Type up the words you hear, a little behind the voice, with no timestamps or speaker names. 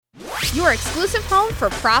your exclusive home for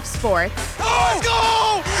prop sports.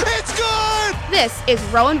 Oh, it's good! This is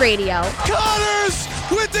Rowan Radio. Connors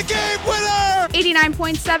with the game winner!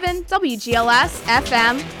 89.7 WGLS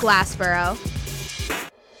FM, Glassboro.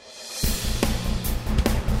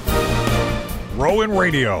 Rowan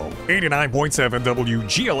Radio, 89.7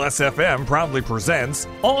 WGLS FM proudly presents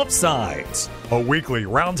Offsides, a weekly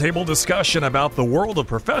roundtable discussion about the world of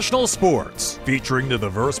professional sports, featuring the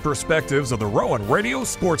diverse perspectives of the Rowan Radio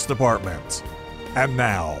Sports Department. And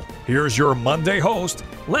now, here's your Monday host,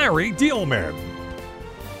 Larry Dielman.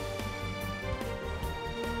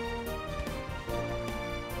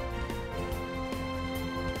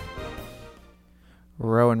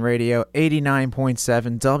 Rowan Radio,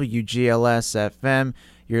 89.7 WGLS FM.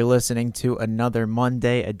 You're listening to another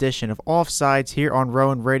Monday edition of Offsides here on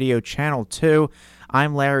Rowan Radio Channel 2.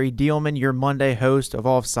 I'm Larry Dielman, your Monday host of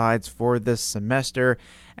Offsides for this semester,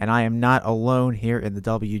 and I am not alone here in the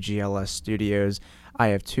WGLS studios. I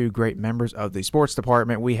have two great members of the sports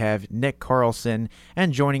department. We have Nick Carlson,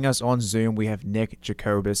 and joining us on Zoom, we have Nick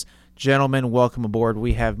Jacobus. Gentlemen, welcome aboard.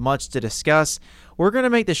 We have much to discuss. We're going to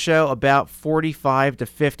make the show about 45 to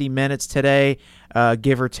 50 minutes today,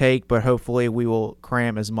 give or take, but hopefully we will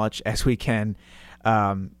cram as much as we can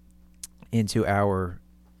into our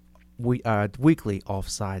weekly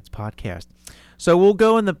Offsides podcast. So we'll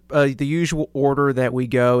go in the usual order that we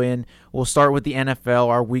go in. We'll start with the NFL,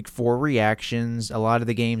 our Week 4 reactions. A lot of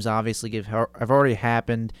the games obviously have already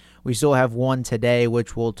happened. We still have one today,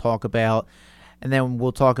 which we'll talk about. And then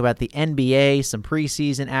we'll talk about the NBA, some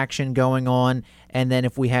preseason action going on. And then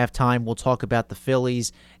if we have time, we'll talk about the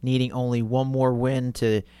Phillies needing only one more win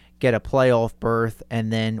to get a playoff berth.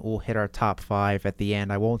 And then we'll hit our top 5 at the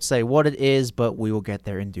end. I won't say what it is, but we will get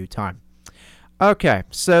there in due time. Okay,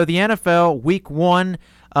 so the NFL, Week 1,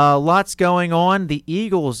 lots going on. The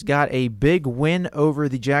Eagles got a big win over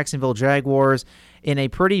the Jacksonville Jaguars in a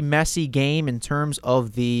pretty messy game in terms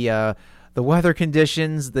of the weather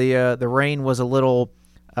conditions. The rain was a little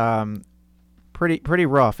pretty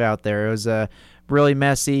rough out there. It was really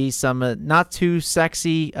messy. Some not too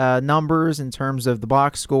sexy numbers in terms of the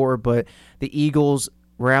box score, but the Eagles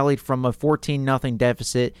rallied from a 14-0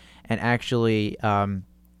 deficit and actually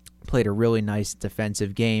played a really nice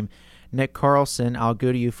defensive game. Nick Carlson, I'll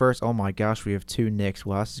go to you first. Oh my gosh, we have two Nicks.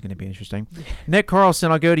 Well, this is going to be interesting. Nick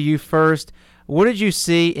Carlson, I'll go to you first. What did you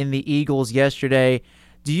see in the Eagles yesterday?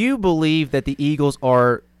 Do you believe that the Eagles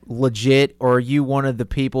are legit, or are you one of the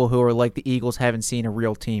people who are like the Eagles haven't seen a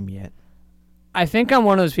real team yet? I think I'm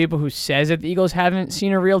one of those people who says that the Eagles haven't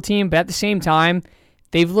seen a real team, but at the same time,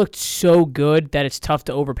 they've looked so good that it's tough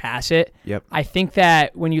to overpass it. Yep. I think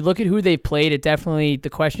that when you look at who they've played, it definitely, the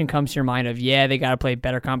question comes to your mind of, yeah, they got to play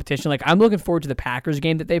better competition. Like, I'm looking forward to the Packers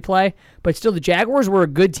game that they play, but still, the Jaguars were a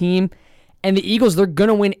good team. And the Eagles, they're going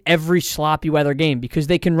to win every sloppy weather game because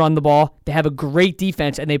they can run the ball. They have a great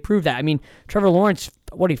defense, and they prove that. I mean, Trevor Lawrence,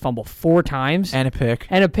 what did he fumble? 4 times? And a pick.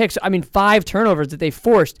 So, 5 turnovers that they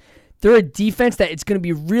forced. They're a defense that it's going to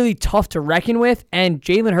be really tough to reckon with, and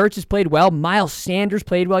Jalen Hurts has played well. Miles Sanders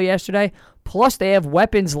played well yesterday. Plus, they have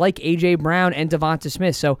weapons like A.J. Brown and Devonta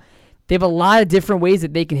Smith. So they have a lot of different ways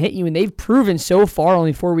that they can hit you, and they've proven so far,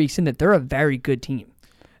 only 4 weeks in, that they're a very good team.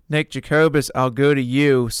 Nick Jacobus, I'll go to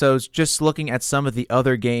you. So just looking at some of the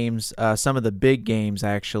other games, some of the big games,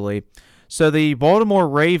 actually. So the Baltimore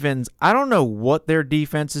Ravens, I don't know what their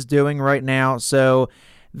defense is doing right now. So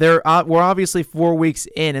we're obviously 4 weeks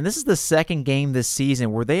in, and this is the second game this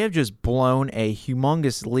season where they have just blown a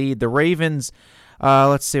humongous lead. The Ravens,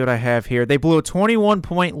 let's see what I have here. They blew a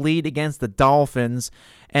 21-point lead against the Dolphins,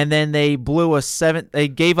 and then they they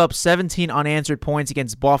gave up 17 unanswered points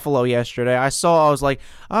against Buffalo yesterday. I was like,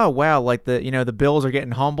 oh wow, like the Bills are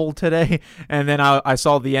getting humbled today. And then I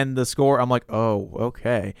saw the end of the score. I'm like, oh,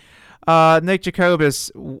 okay. Nick Jacobus,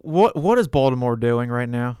 what is Baltimore doing right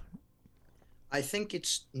now? I think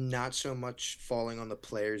it's not so much falling on the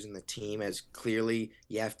players and the team, as clearly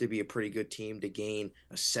you have to be a pretty good team to gain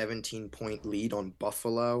a 17-point lead on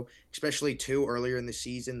Buffalo, especially earlier in the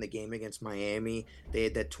season, the game against Miami. They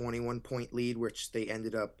had that 21-point lead, which they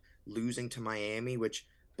ended up losing to Miami, which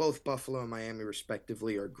both Buffalo and Miami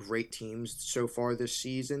respectively are great teams so far this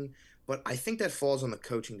season. But I think that falls on the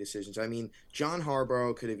coaching decisions. I mean, John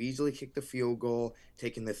Harbaugh could have easily kicked the field goal,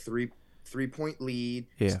 taken the three-point lead.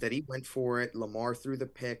 Yeah. Instead, he went for it. Lamar threw the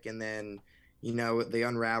pick, and then, they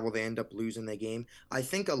unravel. They end up losing the game. I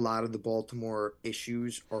think a lot of the Baltimore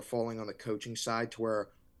issues are falling on the coaching side, to where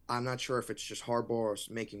I'm not sure if it's just Harbaugh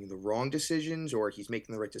making the wrong decisions or he's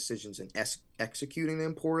making the right decisions and executing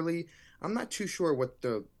them poorly. I'm not too sure what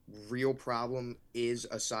the real problem is,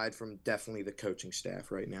 aside from definitely the coaching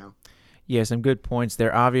staff right now. Yeah, some good points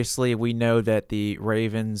there. Obviously, we know that the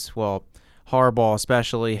Ravens, well, Harbaugh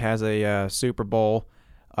especially, has a Super Bowl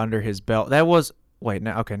under his belt. That was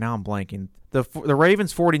now I'm blanking. The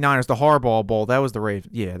Ravens 49ers, the Harbaugh Bowl, that was the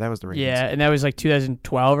Ravens. Yeah, that was the Ravens. Yeah, and that was like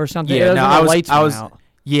 2012 or something. Yeah, no, I was out.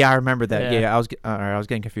 Yeah, I remember that. Yeah, I was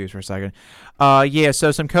getting confused for a second.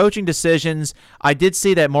 So some coaching decisions. I did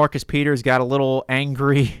see that Marcus Peters got a little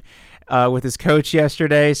angry with his coach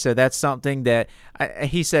yesterday, so that's something that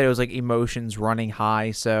he said it was like emotions running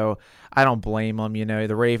high, so I don't blame him.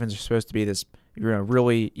 The Ravens are supposed to be this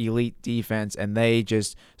really elite defense, and they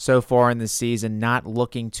just so far in the season not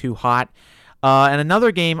looking too hot. And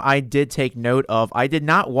another game I did take note of, I did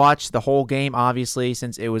not watch the whole game, obviously,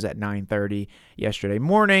 since it was at 9:30 yesterday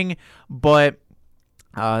morning, but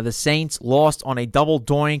the Saints lost on a double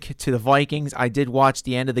doink to the Vikings. I did watch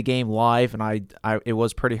the end of the game live, and it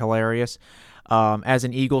was pretty hilarious. As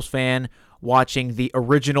an Eagles fan, watching the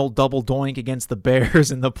original double doink against the Bears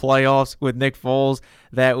in the playoffs with Nick Foles,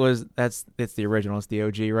 it's the original, it's the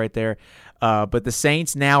OG right there. But the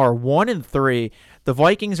Saints now are 1-3. The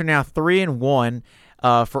Vikings are now 3-1.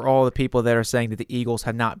 For all the people that are saying that the Eagles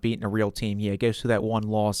have not beaten a real team, guess who that one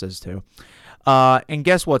loss is to? And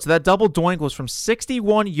guess what? So that double doink was from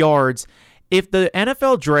 61 yards. If the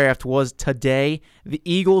NFL draft was today, the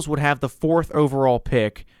Eagles would have the 4th overall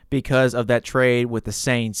pick because of that trade with the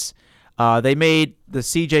Saints. They made the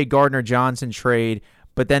C.J. Gardner-Johnson trade,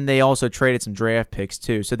 but then they also traded some draft picks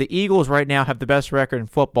too. So the Eagles right now have the best record in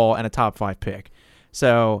football and a top 5 pick.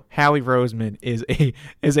 So Howie Roseman is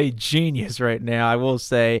a genius right now. I will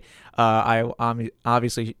say I'm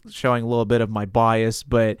obviously showing a little bit of my bias,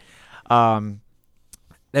 but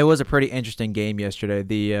it was a pretty interesting game yesterday.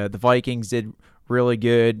 The Vikings did really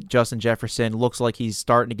good. Justin Jefferson looks like he's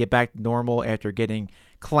starting to get back to normal after getting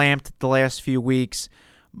clamped the last few weeks.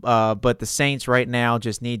 But the Saints right now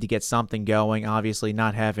just need to get something going. Obviously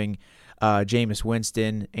not having Jameis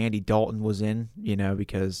Winston. Andy Dalton was in,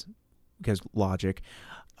 because logic.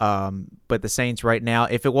 But the Saints right now,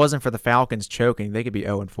 if it wasn't for the Falcons choking, they could be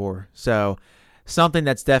 0-4. So something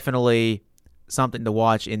that's definitely something to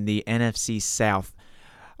watch in the NFC South.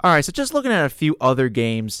 All right, so just looking at a few other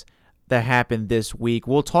games that happened this week.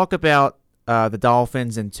 We'll talk about the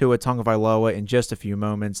Dolphins and Tua Tagovailoa in just a few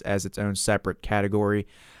moments as its own separate category.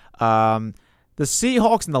 The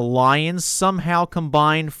Seahawks and the Lions somehow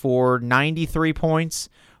combined for 93 points,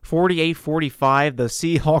 48-45. The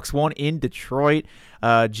Seahawks won in Detroit.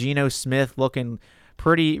 Geno Smith looking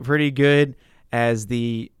pretty good as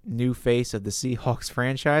the new face of the Seahawks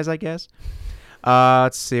franchise, I guess.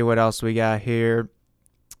 Let's see what else we got here.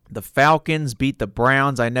 The Falcons beat the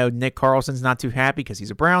Browns. I know Nick Carlson's not too happy because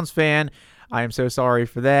he's a Browns fan. I am so sorry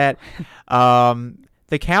for that.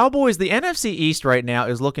 The Cowboys, the NFC East right now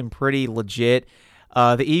is looking pretty legit.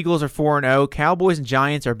 The Eagles are 4-0. Cowboys and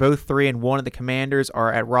Giants are both 3-1, and the Commanders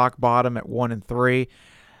are at rock bottom at 1-3.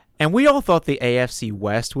 And we all thought the AFC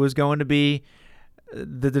West was going to be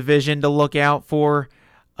the division to look out for.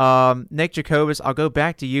 Nick Jacobus, I'll go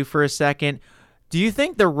back to you for a second. Do you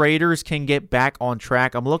think the Raiders can get back on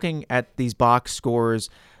track? I'm looking at these box scores.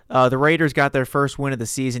 The Raiders got their first win of the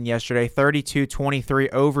season yesterday, 32-23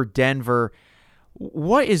 over Denver.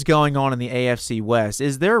 What is going on in the AFC West?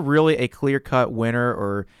 Is there really a clear-cut winner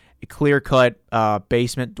or a clear-cut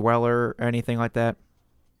basement dweller or anything like that?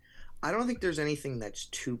 I don't think there's anything that's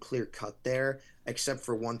too clear-cut there, except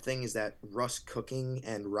for one thing is that Russ cooking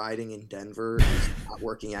and riding in Denver is not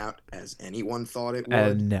working out as anyone thought it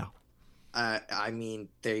would. No. I mean,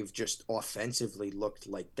 they've just offensively looked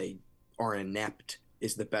like they are inept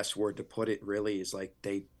is the best word to put it, really, is like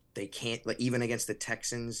they can't, like, even against the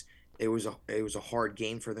Texans, it was a hard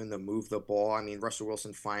game for them to move the ball. I mean, Russell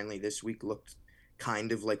Wilson finally this week looked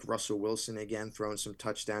kind of like Russell Wilson again, throwing some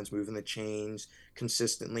touchdowns, moving the chains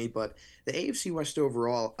consistently. But the AFC West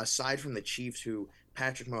overall, aside from the Chiefs, who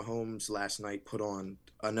Patrick Mahomes last night put on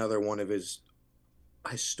another one of his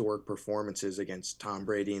historic performances against Tom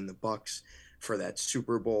Brady and the Bucs for that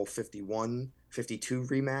Super Bowl 51-52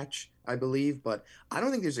 rematch, I believe. But I don't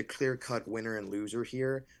think there's a clear-cut winner and loser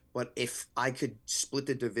here. But if I could split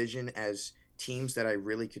the division as teams that I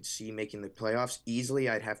really could see making the playoffs easily,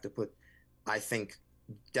 I'd have to put, I think,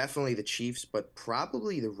 definitely the Chiefs, but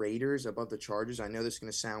probably the Raiders above the Chargers. I know this is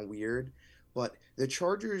going to sound weird, but the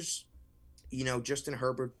Chargers, you know, Justin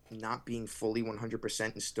Herbert not being fully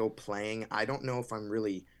 100% and still playing, I don't know if I'm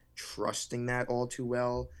really trusting that all too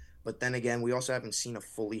well. But then again, we also haven't seen a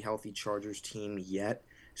fully healthy Chargers team yet,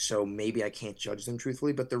 so maybe I can't judge them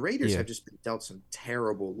truthfully. But the Raiders have just been dealt some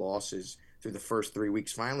terrible losses through the first 3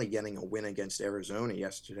 weeks, finally getting a win against Arizona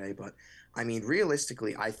yesterday. But, I mean,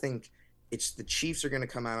 realistically, I think it's the Chiefs are going to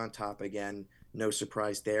come out on top again. No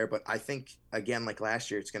surprise there. But I think, again, like last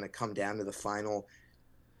year, it's going to come down to the final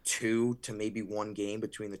 2 to maybe 1 game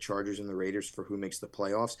between the Chargers and the Raiders for who makes the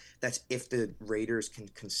playoffs. That's if the Raiders can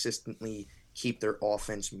consistently keep their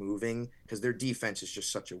offense moving, because their defense is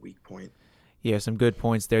just such a weak point. Yeah, some good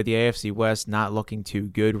points there. The AFC West not looking too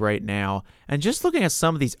good right now. And just looking at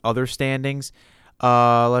some of these other standings,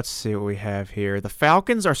 let's see what we have here. The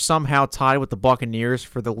Falcons are somehow tied with the Buccaneers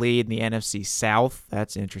for the lead in the NFC South.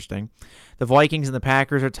 That's interesting. The Vikings and the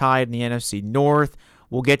Packers are tied in the NFC North.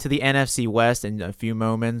 We'll get to the NFC West in a few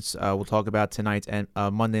moments. We'll talk about tonight's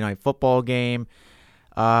Monday Night Football game.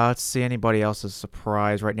 Let's see anybody else's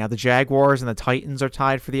surprise right now. The Jaguars and the Titans are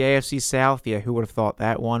tied for the AFC South. Yeah, who would have thought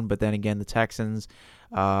that one? But then again, the Texans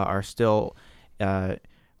are still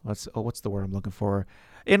what's the word I'm looking for?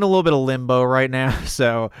 In a little bit of limbo right now.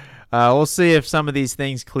 So we'll see if some of these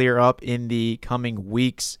things clear up in the coming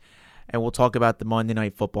weeks. And we'll talk about the Monday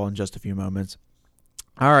Night Football in just a few moments.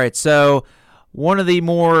 All right, so one of the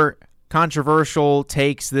more controversial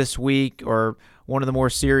takes this week, or one of the more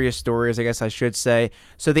serious stories, I guess I should say.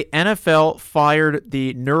 So the NFL fired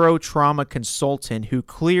the neurotrauma consultant who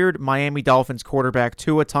cleared Miami Dolphins quarterback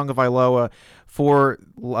Tua Tagovailoa for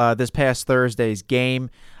this past Thursday's game.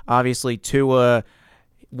 Obviously, Tua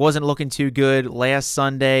wasn't looking too good last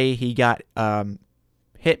Sunday. He got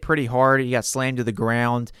hit pretty hard. He got slammed to the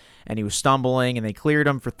ground, and he was stumbling, and they cleared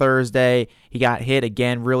him for Thursday. He got hit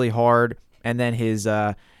again really hard, and then his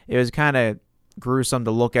it was kind of gruesome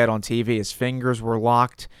to look at on TV. His fingers were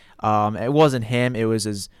locked. It wasn't him. It was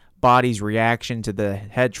his body's reaction to the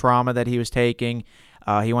head trauma that he was taking.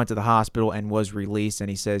 He went to the hospital and was released, and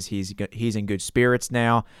he says he's in good spirits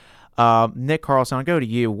now. Nick Carlson, I'll go to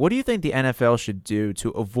you. What do you think the NFL should do to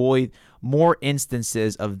avoid more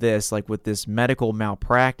instances of this, like with this medical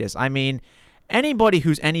malpractice? I mean, anybody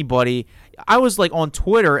who's anybody, I was like on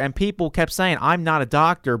Twitter and people kept saying, I'm not a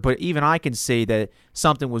doctor, but even I can see that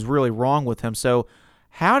something was really wrong with him. So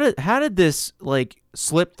how did this like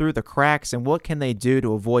slip through the cracks, and what can they do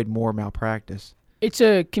to avoid more malpractice? It's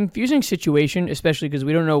a confusing situation, especially because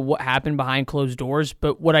we don't know what happened behind closed doors.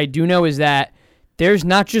 But what I do know is that there's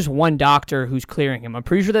not just one doctor who's clearing him. I'm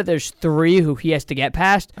pretty sure that there's 3 who he has to get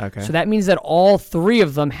past. Okay. So that means that all 3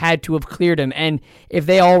 of them had to have cleared him. And if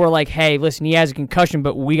they all were like, hey, listen, he has a concussion,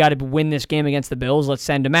 but we got to win this game against the Bills, let's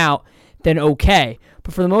send him out, then okay.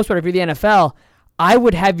 But for the most part, if you're the NFL, I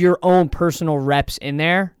would have your own personal reps in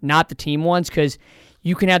there, not the team ones, because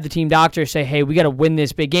you can have the team doctor say, hey, we got to win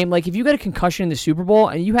this big game. Like if you got a concussion in the Super Bowl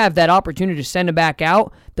and you have that opportunity to send him back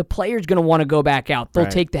out, the player's going to want to go back out. They'll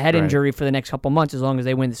take the head injury for the next couple months as long as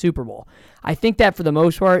they win the Super Bowl. I think that for the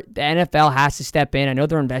most part, the NFL has to step in. I know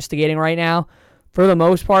they're investigating right now. For the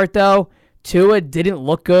most part, though, Tua didn't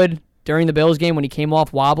look good during the Bills game when he came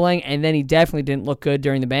off wobbling, and then he definitely didn't look good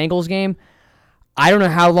during the Bengals game. I don't know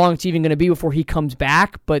how long it's even going to be before he comes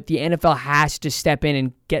back, but the NFL has to step in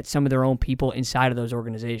and get some of their own people inside of those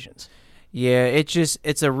organizations. Yeah,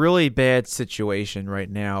 it's a really bad situation right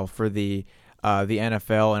now for the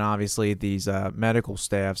NFL and obviously these medical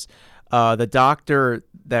staffs. The doctor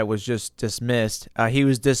that was just dismissed, he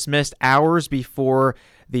was dismissed hours before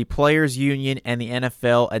the Players Union and the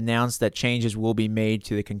NFL announced that changes will be made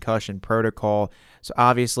to the concussion protocol. So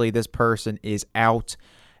obviously this person is out,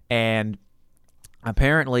 and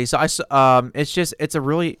apparently, so it's a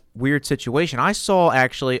really weird situation. I saw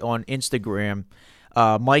actually on Instagram,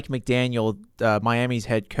 Mike McDaniel, Miami's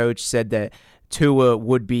head coach, said that Tua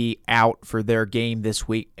would be out for their game this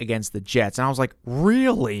week against the Jets. And I was like,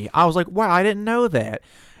 really? I was like, wow, I didn't know that.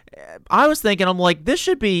 I was thinking, I'm like, he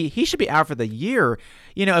should be out for the year.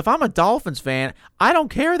 You know, if I'm a Dolphins fan, I don't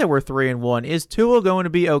care that we're 3-1. Is Tua going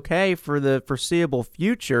to be okay for the foreseeable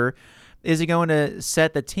future? Is he going to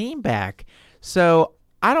set the team back? So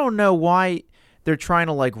I don't know why they're trying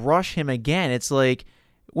to like rush him again. It's like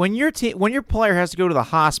when your player has to go to the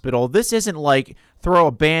hospital, this isn't like throw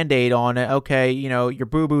a Band-Aid on it. Okay, you know, your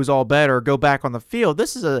boo-boo's all better, go back on the field.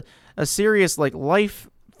 This is a serious like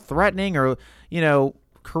life-threatening or, you know,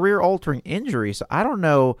 career-altering injury. So I don't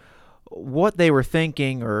know what they were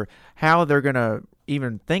thinking or how they're going to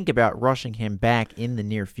even think about rushing him back in the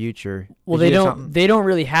near future. Well, they don't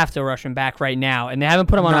really have to rush him back right now, and they haven't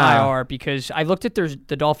put him on IR because I looked at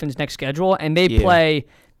the Dolphins' next schedule, and they're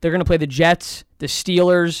going to play the Jets, the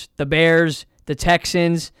Steelers, the Bears, the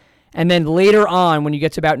Texans, and then later on when you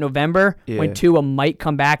get to about November, when Tua might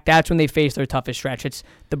come back, that's when they face their toughest stretch. It's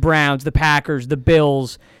the Browns, the Packers, the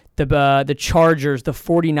Bills, the Chargers, the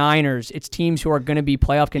 49ers. It's teams who are going to be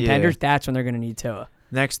playoff contenders. That's when they're going to need Tua.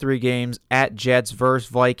 Next 3 games at Jets versus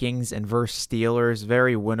Vikings and versus Steelers.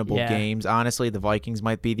 Very winnable Yeah. games. Honestly, the Vikings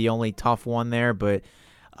might be the only tough one there, but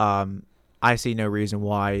I see no reason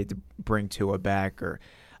why to bring Tua back or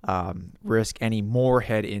risk any more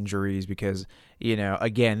head injuries because,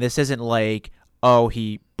 again, this isn't like, oh,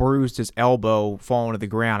 he bruised his elbow falling to the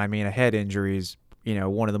ground. I mean, a head injury is,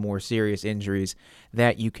 one of the more serious injuries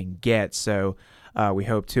that you can get. So we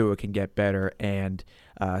hope Tua can get better and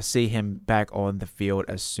see him back on the field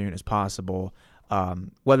as soon as possible,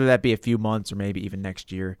 whether that be a few months or maybe even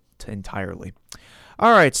next year entirely.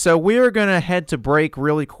 All right, so we are going to head to break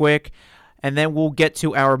really quick, and then we'll get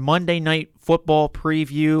to our Monday Night Football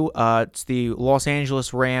preview. It's the Los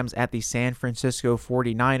Angeles Rams at the San Francisco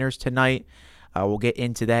 49ers tonight. We'll get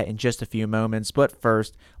into that in just a few moments, but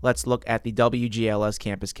first, let's look at the WGLS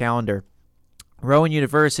campus calendar. Rowan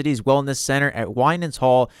University's Wellness Center at Winans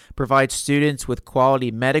Hall provides students with quality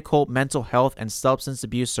medical, mental health, and substance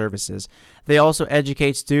abuse services. They also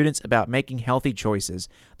educate students about making healthy choices.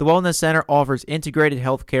 The Wellness Center offers integrated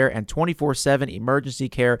health care and 24/7 emergency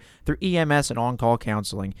care through EMS and on-call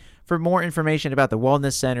counseling. For more information about the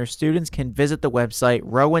Wellness Center, students can visit the website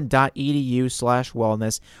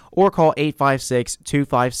rowan.edu/wellness or call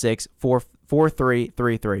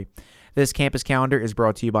 856-256-4333. This campus calendar is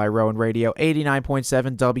brought to you by Rowan Radio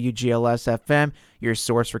 89.7 WGLS FM, your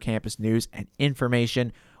source for campus news and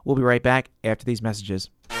information. We'll be right back after these messages.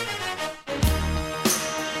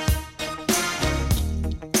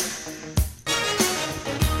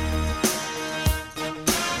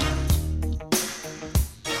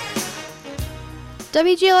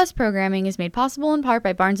 WGLS programming is made possible in part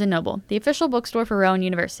by Barnes & Noble, the official bookstore for Rowan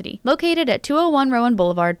University. Located at 201 Rowan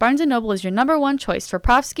Boulevard, Barnes & Noble is your #1 choice for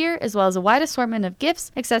profs gear, as well as a wide assortment of gifts,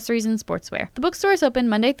 accessories, and sportswear. The bookstore is open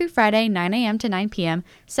Monday through Friday, 9 a.m. to 9 p.m.,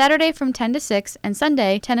 Saturday from 10 to 6, and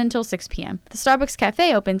Sunday, 10 until 6 p.m. The Starbucks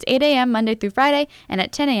Cafe opens 8 a.m. Monday through Friday, and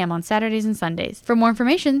at 10 a.m. on Saturdays and Sundays. For more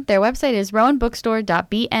information, their website is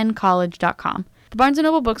rowanbookstore.bncollege.com. The Barnes &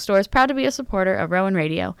 Noble Bookstore is proud to be a supporter of Rowan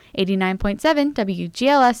Radio, 89.7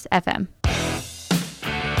 WGLS FM.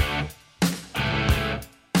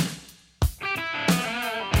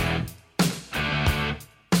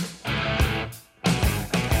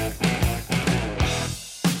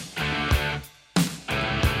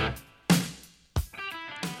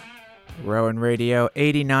 Rowan Radio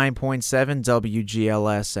 89.7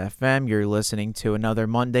 WGLS FM. You're listening to another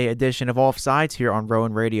Monday edition of Offsides here on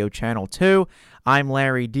Rowan Radio Channel 2. I'm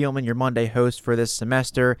Larry Dielman, your Monday host for this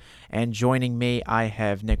semester, and joining me I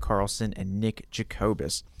have Nick Carlson and Nick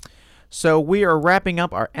Jacobus. So we are wrapping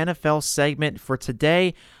up our NFL segment for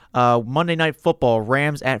today. Monday Night Football,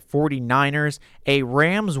 Rams at 49ers. A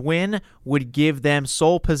Rams win would give them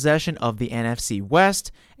sole possession of the NFC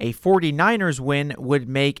West. A 49ers win would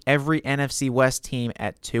make every NFC West team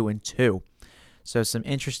at 2-2. So some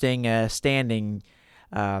interesting interesting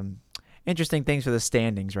things for the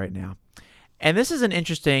standings right now. And this is an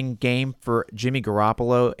interesting game for Jimmy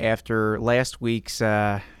Garoppolo after last week's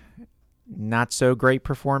not so great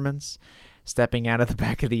performance, stepping out of the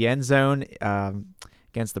back of the end zone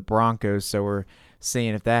against the Broncos. So we're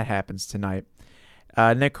seeing if that happens tonight.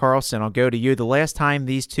 Nick Carlson, I'll go to you. The last time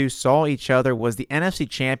these two saw each other was the NFC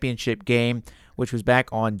Championship game, which was back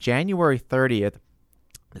on January 30th.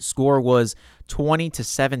 The score was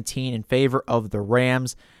 20-17 in favor of the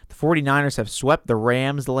Rams. The 49ers have swept the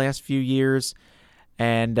Rams the last few years,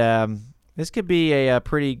 and this could be a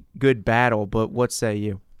pretty good battle, but what say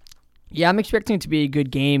you? Yeah, I'm expecting it to be a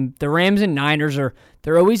good game. The Rams and Niners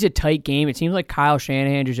they're always a tight game. It seems like Kyle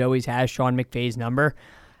Shanahan just always has Sean McVay's number.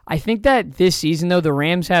 I think that this season, though, the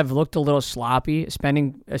Rams have looked a little sloppy,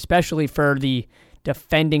 especially for the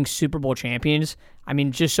defending Super Bowl champions. I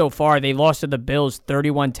mean, just so far, they lost to the Bills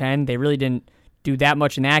 31-10. They really didn't do that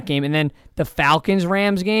much in that game. And then the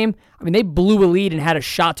Falcons-Rams game, I mean, they blew a lead and had a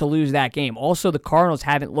shot to lose that game. Also, the Cardinals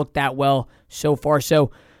haven't looked that well so far. So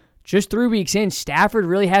just 3 weeks in, Stafford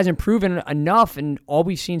really hasn't proven enough, and all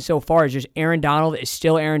we've seen so far is just Aaron Donald is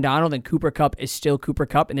still Aaron Donald, and Cooper Kupp is still Cooper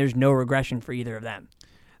Kupp, and there's no regression for either of them.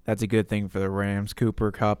 That's a good thing for the Rams.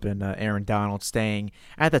 Cooper Kupp and Aaron Donald staying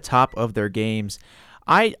at the top of their games.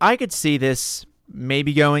 I could see this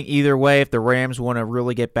maybe going either way if the Rams want to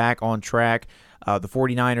really get back on track. The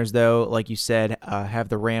 49ers, though, like you said, have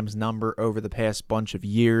the Rams number over the past bunch of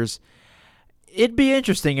years. It'd be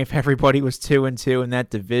interesting if everybody was 2-2 in that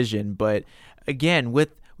division, but again,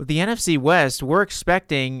 with the NFC West, we're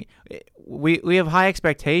expecting we have high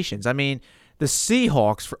expectations. I mean, the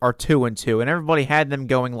Seahawks are 2-2, and everybody had them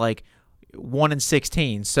going like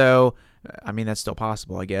 1-16. So, I mean, that's still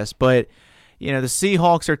possible, I guess. But you know, the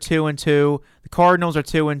Seahawks are 2-2, the Cardinals are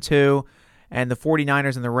 2-2, And the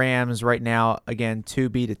 49ers and the Rams right now, again, to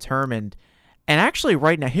be determined. And actually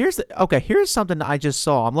right now, here's something that I just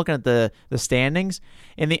saw. I'm looking at the standings.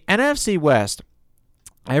 In the NFC West,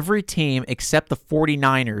 every team except the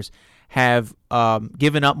 49ers have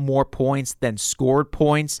given up more points than scored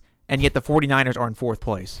points, and yet the 49ers are in fourth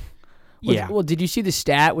place. Well, did you see the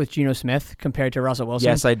stat with Geno Smith compared to Russell Wilson?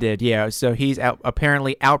 Yes, I did. Yeah, so he's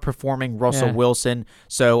apparently outperforming Russell Wilson.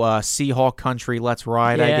 So Seahawk country, let's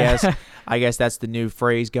ride, I guess. I guess that's the new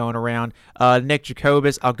phrase going around. Nick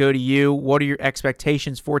Jacobus, I'll go to you. What are your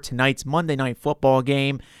expectations for tonight's Monday Night Football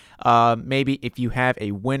game? Maybe if you have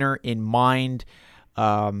a winner in mind,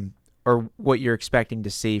 or what you're expecting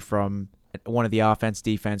to see from one of the offense,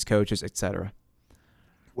 defense coaches, etc.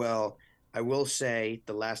 Well, I will say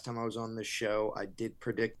the last time I was on the show, I did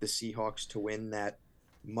predict the Seahawks to win that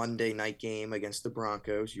Monday night game against the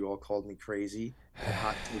Broncos. You all called me crazy. The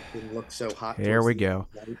hot take didn't look so hot. Here we go.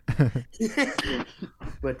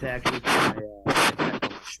 But to actually put my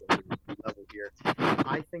level here,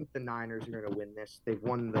 I think the Niners are going to win this. They've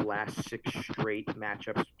won the last 6 straight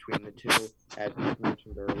matchups between the two. As we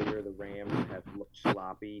mentioned earlier, the Rams have looked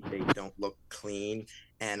sloppy. They don't look clean.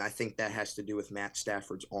 And I think that has to do with Matt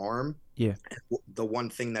Stafford's arm. Yeah. The one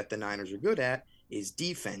thing that the Niners are good at is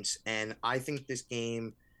defense. And I think this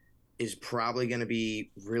game is probably going to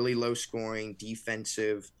be really low scoring,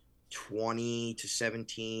 defensive,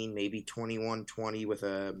 20-17, maybe 21-20 with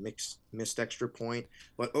a missed extra point.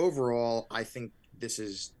 But overall, I think this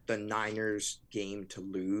is the Niners game to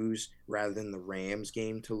lose rather than the Rams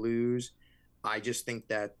game to lose. I just think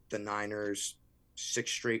that the Niners,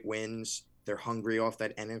 6 straight wins, they're hungry off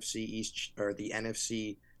that NFC East or the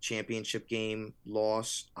NFC Championship game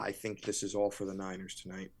loss. I think this is all for the Niners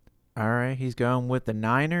tonight. All right, he's going with the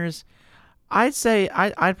Niners. I'd say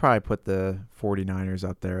I'd probably put the 49ers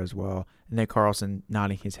up there as well. Nick Carlson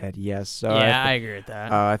nodding his head yes. So I agree with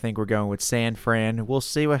that. I think we're going with San Fran. We'll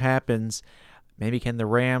see what happens. Maybe can the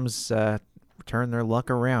Rams turn their luck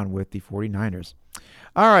around with the 49ers.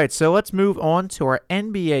 All right, so let's move on to our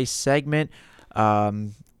NBA segment.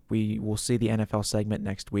 We will see the NFL segment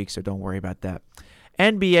next week, so don't worry about that.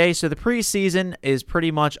 NBA, so the preseason is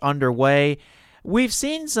pretty much underway. We've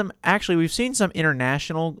seen some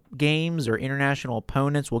international games or international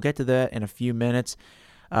opponents. We'll get to that in a few minutes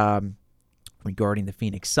regarding the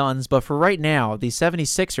Phoenix Suns. But for right now, the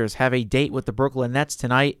 76ers have a date with the Brooklyn Nets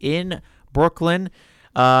tonight in Brooklyn.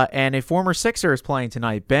 And a former Sixer is playing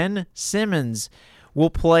tonight. Ben Simmons will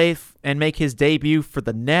play and make his debut for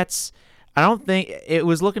the Nets. I don't think it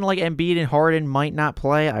was looking like Embiid and Harden might not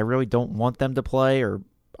play. I really don't want them to play, or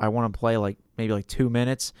I want to play maybe 2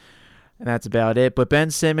 minutes. And that's about it. But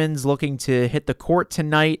Ben Simmons looking to hit the court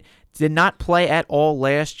tonight. Did not play at all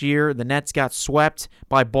last year. The Nets got swept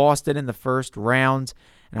by Boston in the first round.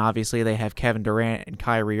 And obviously they have Kevin Durant and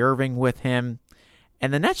Kyrie Irving with him.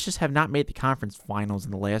 And the Nets just have not made the conference finals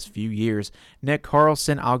in the last few years. Nick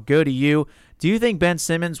Carlson, I'll go to you. Do you think Ben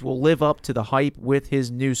Simmons will live up to the hype with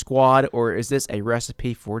his new squad, or is this a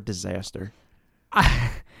recipe for disaster?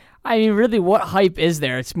 I mean, really, what hype is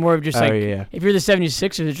there? It's more of just if you're the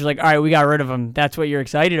 76ers, it's just like, all right, we got rid of him. That's what you're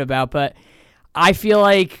excited about. But I feel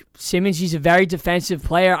like Simmons, he's a very defensive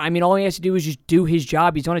player. I mean, all he has to do is just do his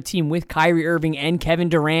job. He's on a team with Kyrie Irving and Kevin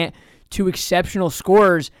Durant, 2 exceptional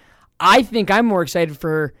scorers. I think I'm more excited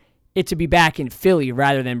for it to be back in Philly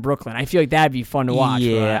rather than Brooklyn. I feel like that'd be fun to watch.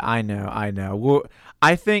 Yeah, I know. Well,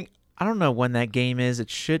 I don't know when that game is. It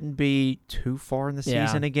shouldn't be too far in the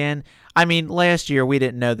season again. I mean, last year we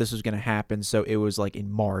didn't know this was going to happen, so it was like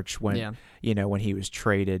in March when when he was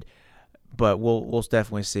traded. But we'll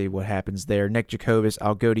definitely see what happens there. Nick Jacobus,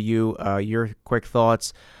 I'll go to you. Your quick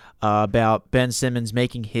thoughts about Ben Simmons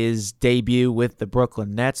making his debut with the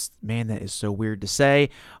Brooklyn Nets. Man, that is so weird to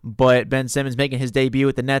say. But Ben Simmons making his debut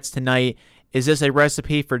with the Nets tonight. Is this a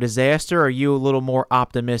recipe for disaster, or are you a little more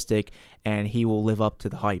optimistic and he will live up to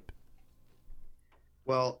the hype?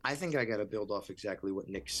 Well, I think I got to build off exactly what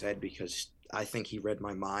Nick said, because I think he read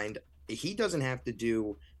my mind. He doesn't have to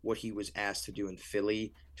do what he was asked to do in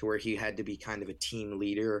Philly, to where he had to be kind of a team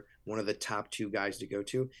leader, one of the top 2 guys to go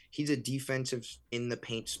to. He's a defensive in the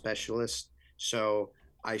paint specialist. So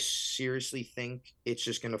I seriously think it's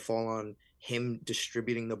just going to fall on him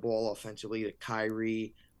distributing the ball offensively to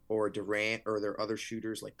Kyrie or Durant or their other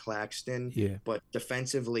shooters like Claxton. Yeah. But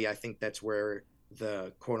defensively, I think that's where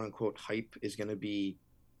the quote-unquote hype is going to be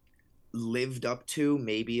lived up to,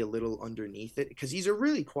 maybe a little underneath it, because he's a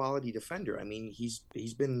really quality defender. I mean, he's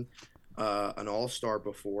been an all-star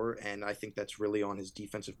before, and I think that's really on his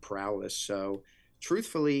defensive prowess. So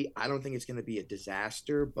truthfully, I don't think it's going to be a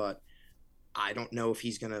disaster, but I don't know if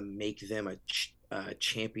he's going to make them a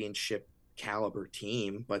championship caliber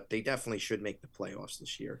team, but they definitely should make the playoffs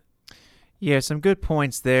this year. Yeah, some good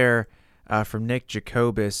points there from Nick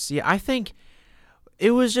Jacobus. Yeah, I think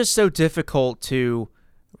it was just so difficult to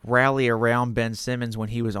rally around Ben Simmons when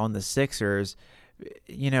he was on the Sixers.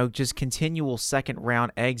 Just continual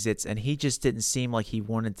second-round exits, and he just didn't seem like he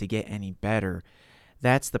wanted to get any better.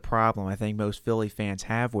 That's the problem I think most Philly fans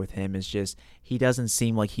have with him, is just he doesn't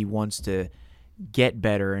seem like he wants to get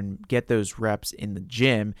better and get those reps in the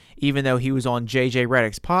gym, even though he was on JJ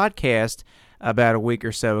Redick's podcast about a week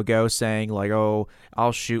or so ago saying like, oh,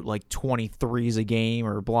 I'll shoot like 23s a game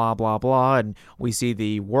or blah, blah, blah. And we see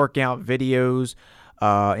the workout videos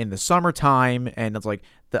in the summertime, and it's like,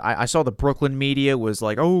 I saw the Brooklyn media was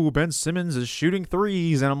like, oh, Ben Simmons is shooting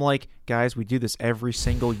threes. And I'm like, guys, we do this every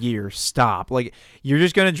single year. Stop. Like, you're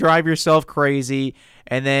just going to drive yourself crazy.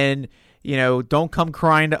 And then, don't come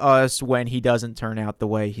crying to us when he doesn't turn out the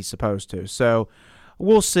way he's supposed to. So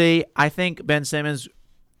we'll see. I think Ben Simmons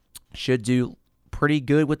should do pretty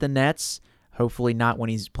good with the Nets. Hopefully not when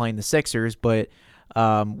he's playing the Sixers, but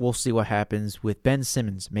we'll see what happens with Ben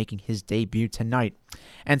Simmons making his debut tonight.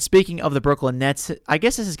 And speaking of the Brooklyn Nets, I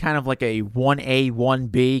guess this is kind of like a 1A,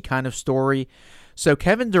 1B kind of story. So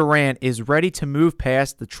Kevin Durant is ready to move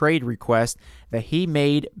past the trade request that he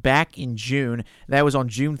made back in June. That was on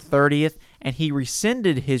June 30th, and he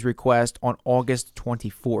rescinded his request on August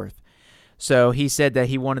 24th. So he said that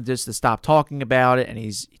he wanted just to stop talking about it, and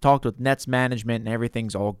he talked with Nets management, and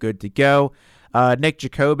everything's all good to go. Nick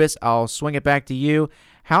Jacobus, I'll swing it back to you.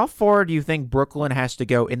 How far do you think Brooklyn has to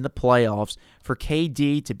go in the playoffs for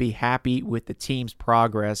KD to be happy with the team's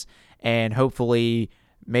progress and hopefully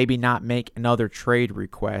maybe not make another trade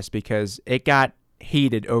request? Because it got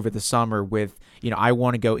heated over the summer with, I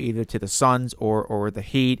want to go either to the Suns or the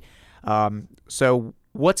Heat. So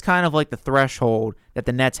what's kind of like the threshold that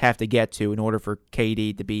the Nets have to get to in order for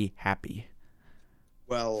KD to be happy?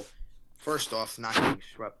 Well, first off, not getting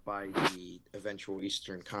swept by the eventual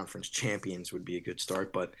Eastern Conference champions would be a good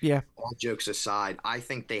start. But yeah, all jokes aside, I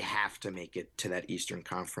think they have to make it to that Eastern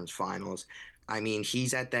Conference Finals. I mean,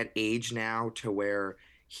 he's at that age now to where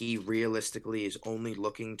he realistically is only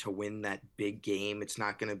looking to win that big game. It's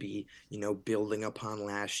not going to be, building upon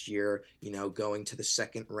last year, going to the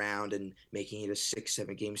second round and making it a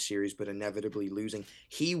 6-7 game series, but inevitably losing.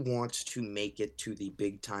 He wants to make it to the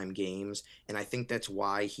big time games. And I think that's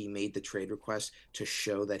why he made the trade request, to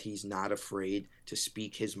show that he's not afraid to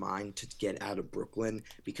speak his mind to get out of Brooklyn,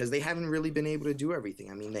 because they haven't really been able to do everything.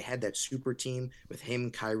 I mean, they had that super team with him,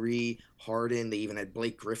 Kyrie, Harden. They even had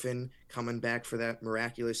Blake Griffin coming back for that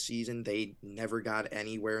miraculous season. They never got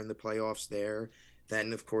anywhere in the playoffs there.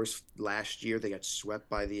 Then, of course, last year they got swept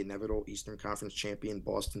by the inevitable Eastern Conference champion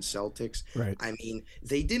Boston Celtics. Right. I mean,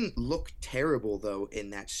 they didn't look terrible, though, in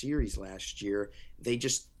that series last year. They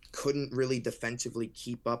just couldn't really defensively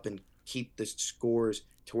keep up and keep the scores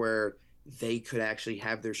to where they could actually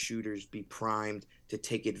have their shooters be primed to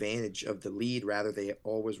take advantage of the lead. Rather, they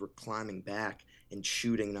always were climbing back and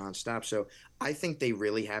shooting nonstop. So I think they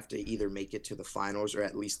really have to either make it to the finals or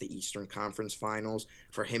at least the Eastern Conference Finals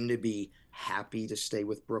for him to be happy to stay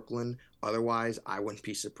with Brooklyn. Otherwise, I wouldn't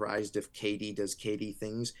be surprised if KD does KD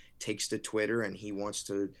things, takes to Twitter, and he wants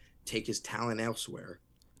to take his talent elsewhere.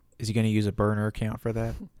 Is he going to use a burner account for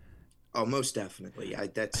that? Oh, most definitely.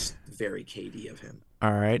 That's very KD of him.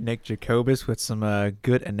 All right, Nick Jacobus with some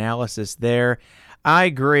good analysis there. I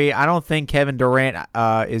agree. I don't think Kevin Durant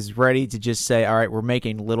is ready to just say, all right, we're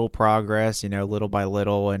making little progress, little by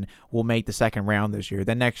little, and we'll make the second round this year.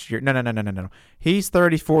 Then next year, no. He's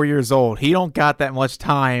 34 years old. He don't got that much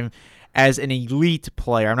time as an elite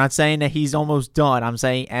player. I'm not saying that he's almost done. I'm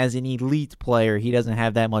saying as an elite player, he doesn't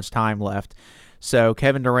have that much time left. So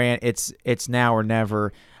Kevin Durant, it's now or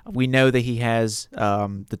never. We know that he has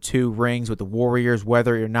the 2 rings with the Warriors.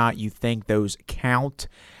 Whether or not you think those count,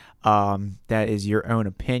 that is your own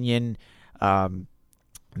opinion. And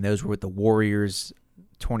those were with the Warriors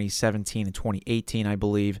 2017 and 2018, I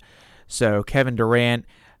believe. So Kevin Durant,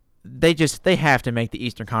 they have to make the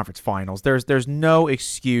Eastern Conference Finals. There's no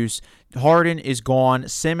excuse. Harden is gone.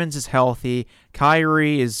 Simmons is healthy.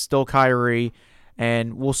 Kyrie is still Kyrie.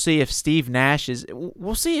 And we'll see if Steve Nash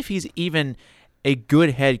we'll see if he's even a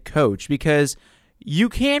good head coach, because you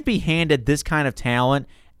can't be handed this kind of talent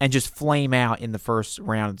and just flame out in the first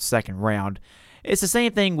round, second round. It's the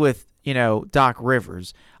same thing with, Doc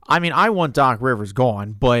Rivers. I mean, I want Doc Rivers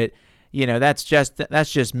gone, but, that's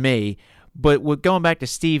just me. But with going back to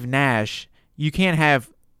Steve Nash, you can't have,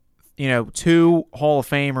 2 Hall of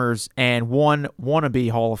Famers and 1 wannabe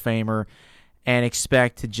Hall of Famer and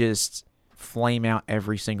expect to just flame out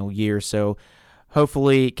every single year. So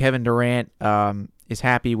hopefully Kevin Durant is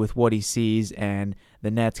happy with what he sees, and the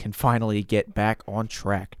Nets can finally get back on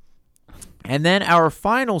track. And then our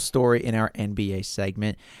final story in our NBA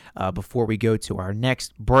segment before we go to our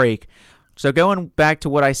next break. So going back to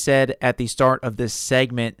what I said at the start of this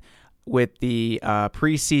segment with the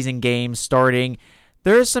preseason games starting,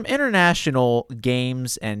 there's some international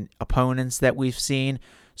games and opponents that we've seen.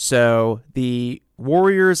 So the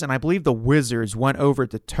Warriors and I believe the Wizards went over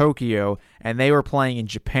to Tokyo, and they were playing in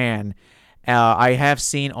Japan. I have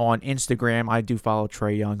seen on Instagram, I do follow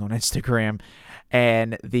Trae Young on Instagram,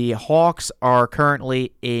 and the Hawks are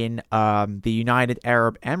currently in the United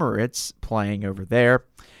Arab Emirates playing over there.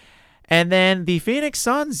 And then the Phoenix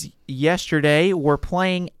Suns yesterday were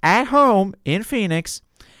playing at home in Phoenix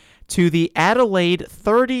to the Adelaide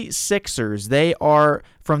 36ers. They are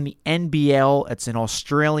from the NBL. It's an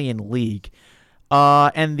Australian league.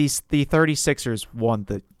 And the 36ers won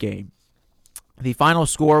the game. The final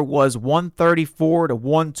score was 134 to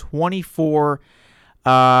 124.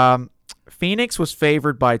 Phoenix was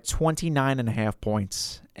favored by 29.5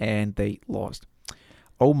 points, and they lost.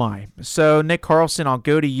 Oh, my. So, Nick Carlson, I'll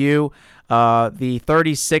go to you. The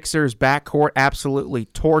 36ers backcourt absolutely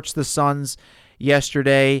torched the Suns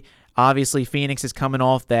yesterday. Obviously, Phoenix is coming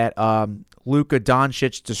off that Luka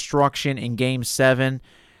Doncic destruction in Game 7.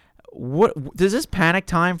 What does this panic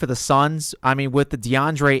time for the Suns? I mean, with the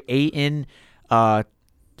DeAndre Ayton,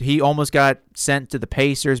 he almost got sent to the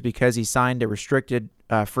Pacers because he signed a restricted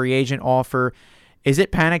free agent offer. Is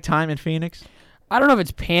it panic time in Phoenix? I don't know if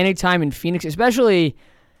it's panic time in Phoenix, especially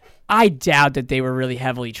I doubt that they were really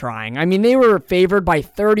heavily trying. I mean, they were favored by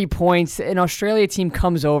 30 points. An Australia team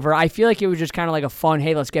comes over. I feel like it was just kind of like a fun,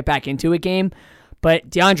 hey, let's get back into it game. But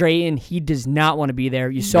DeAndre Ayton, he does not want to be there.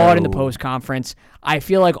 You saw it in the post-conference. I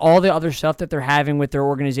feel like all the other stuff that they're having with their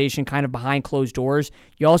organization kind of behind closed doors.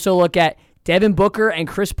 You also look at Devin Booker and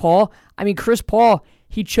Chris Paul. I mean, Chris Paul,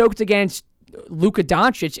 he choked against Luka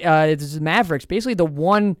Doncic, the Mavericks. Basically the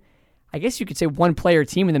one, I guess you could say one-player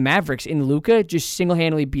team in the Mavericks in Luka just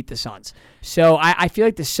single-handedly beat the Suns. So I feel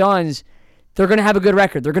like the Suns, they're going to have a good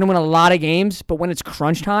record. They're going to win a lot of games, but when it's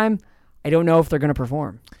crunch time, I don't know if they're going to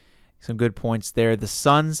perform. Some good points there. The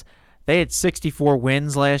Suns, they had 64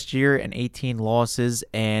 wins last year and 18 losses,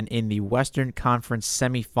 and in the Western Conference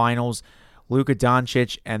semifinals, Luka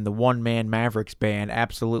Doncic and the one-man Mavericks band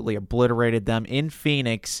absolutely obliterated them in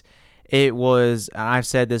Phoenix. It was, I've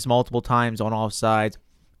said this multiple times on Offsides,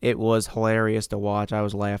 it was hilarious to watch. I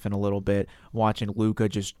was laughing a little bit watching Luka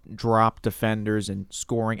just drop defenders and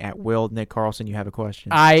scoring at will. Nick Carlson, you have a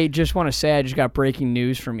question? I just want to say I just got breaking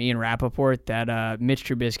news from Ian Rappaport that Mitch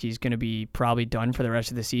Trubisky is going to be probably done for the rest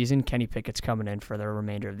of the season. Kenny Pickett's coming in for the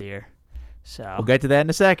remainder of the year. So we'll get to that in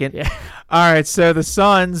a second. Yeah. All right, so the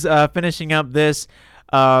Suns finishing up this.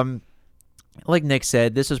 Like Nick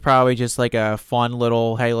said, this was probably just like a fun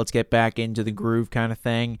little, hey, let's get back into the groove kind of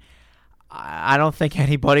thing. I don't think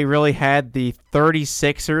anybody really had the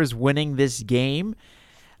 36ers winning this game.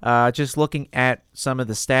 Just looking at some of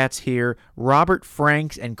the stats here, Robert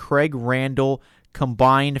Franks and Craig Randall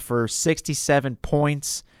combined for 67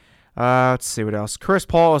 points. Let's see what else. Chris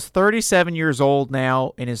Paul is 37 years old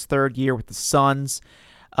now in his third year with the Suns.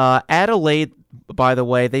 Adelaide, by the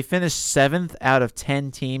way, they finished 7th out of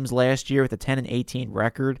 10 teams last year with a 10-18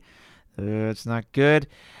 record. It's not good.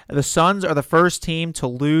 The Suns are the first team to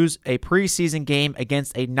lose a preseason game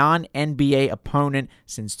against a non-NBA opponent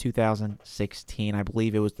since 2016. I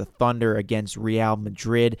believe it was the Thunder against Real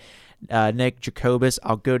Madrid. Nick Jacobus,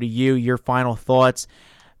 I'll go to you. Your final thoughts.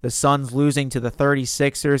 The Suns losing to the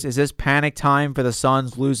 36ers. Is this panic time for the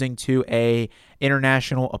Suns losing to a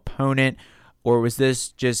international opponent, or was this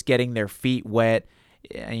just getting their feet wet?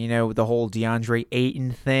 You know, the whole DeAndre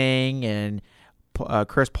Ayton thing and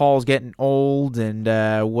Chris Paul's getting old, and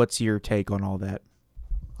what's your take on all that?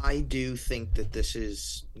 I do think that this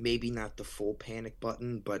is maybe not the full panic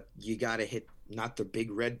button, but you got to hit not the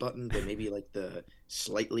big red button, but maybe like the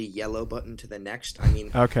slightly yellow button to the next. I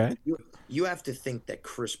mean, okay, you have to think that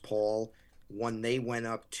Chris Paul, when they went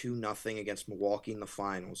up 2-0 against Milwaukee in the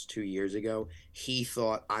finals 2 years ago, he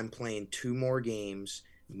thought, I'm playing 2 more games,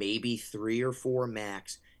 maybe 3 or 4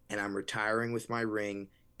 max, and I'm retiring with my ring,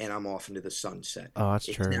 and I'm off into the sunset. Oh, that's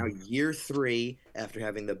true. It's now year 3 after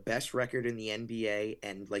having the best record in the NBA,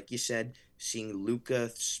 and like you said, seeing Luka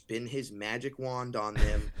spin his magic wand on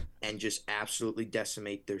them and just absolutely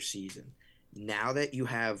decimate their season. Now that you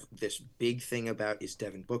have this big thing about, is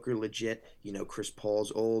Devin Booker legit? You know, Chris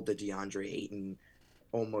Paul's old, the DeAndre Ayton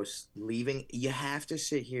almost leaving. You have to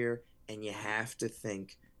sit here and you have to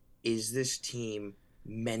think, is this team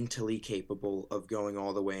mentally capable of going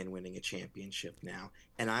all the way and winning a championship now?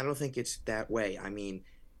 And I don't think it's that way. I mean,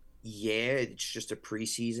 yeah, it's just a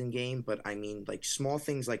preseason game, but I mean, like, small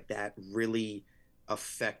things like that really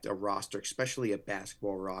affect a roster, especially a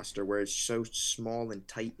basketball roster where it's so small and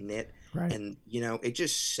tight knit. Right. And, it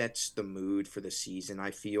just sets the mood for the season.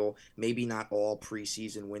 I feel maybe not all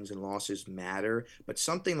preseason wins and losses matter, but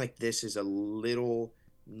something like this is a little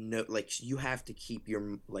like you have to keep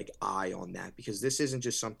your eye on that, because this isn't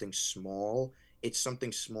just something small. It's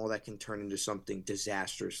something small that can turn into something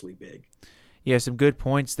disastrously big. Yeah, some good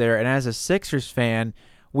points there. And as a Sixers fan,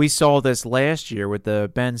 we saw this last year with the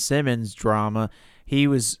Ben Simmons drama. He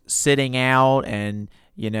was sitting out, and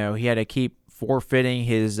he had to keep forfeiting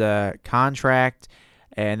his contract.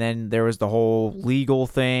 And then there was the whole legal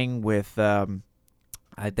thing with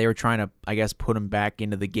they were trying to, I guess, put him back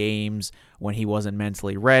into the games when he wasn't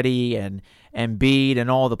mentally ready. And Embiid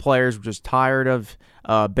and all the players were just tired of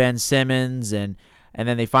Ben Simmons, and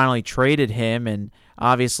then they finally traded him, and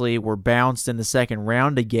obviously were bounced in the second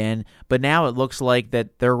round again. But now it looks like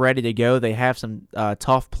that they're ready to go. They have some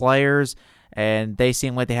tough players, and they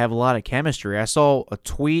seem like they have a lot of chemistry. I saw a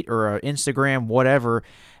tweet or an Instagram, whatever,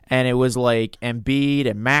 and it was like Embiid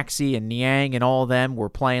and Maxey and Niang and all of them were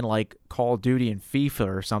playing like Call of Duty and FIFA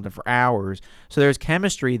or something for hours. So there's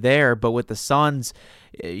chemistry there, but with the Suns,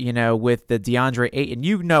 with the DeAndre Ayton,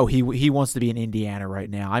 he wants to be in Indiana right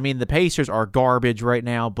now. I mean, the Pacers are garbage right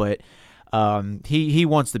now, but he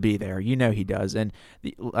wants to be there. He does. And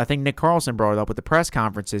I think Nick Carlson brought it up with the press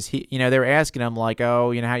conferences. They were asking him like,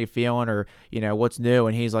 oh, how you feeling, or what's new,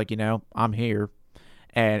 and he's like, I'm here.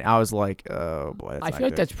 And I was like, oh boy, I feel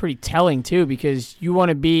like that's pretty telling too, because you want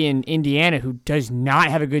to be in Indiana, who does not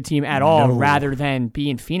have a good team at all, rather than be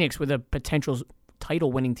in Phoenix with a potential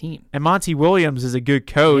title-winning team. And Monty Williams is a good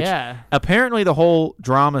coach. Yeah. Apparently, the whole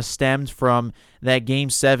drama stems from that Game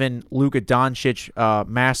 7 Luka Doncic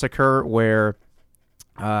massacre, where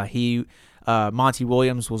Monty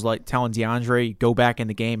Williams was like telling DeAndre, go back in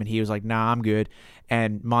the game, and he was like, nah, I'm good.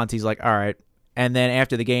 And Monty's like, all right. And then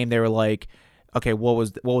after the game, they were like, okay, what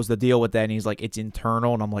was the deal with that? And he's like, it's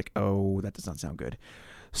internal. And I'm like, oh, that does not sound good.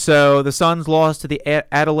 So the Suns lost to the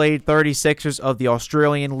Adelaide 36ers of the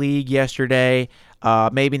Australian League yesterday.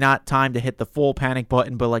 Maybe not time to hit the full panic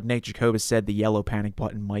button, but like Nick Jacobus said, the yellow panic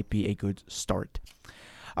button might be a good start.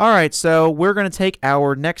 All right, so we're going to take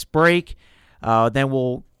our next break. Then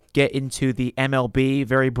we'll get into the MLB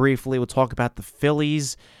very briefly. We'll talk about the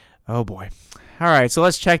Phillies. Oh, boy. All right, so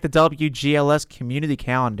let's check the WGLS community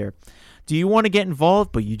calendar. Do you want to get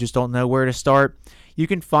involved, but you just don't know where to start? You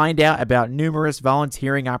can find out about numerous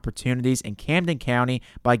volunteering opportunities in Camden County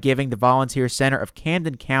by giving the Volunteer Center of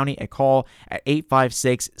Camden County a call at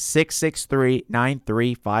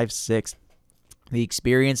 856-663-9356. The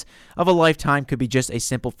experience of a lifetime could be just a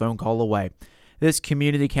simple phone call away. This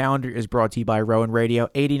community calendar is brought to you by Rowan Radio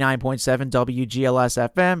 89.7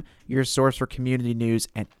 WGLS FM, your source for community news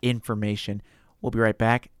and information. We'll be right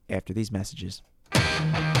back after these messages.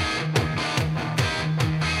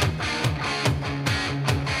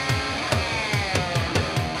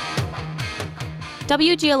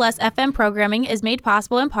 WGLS FM programming is made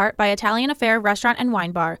possible in part by Italian Affair Restaurant and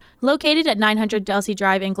Wine Bar. Located at 900 Delsey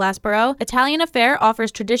Drive in Glassboro, Italian Affair offers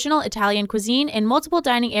traditional Italian cuisine in multiple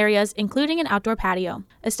dining areas, including an outdoor patio.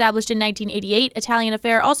 Established in 1988, Italian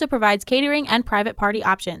Affair also provides catering and private party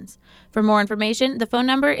options. For more information, the phone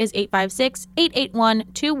number is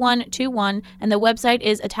 856-881-2121, and the website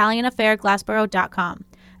is ItalianAffairGlassboro.com.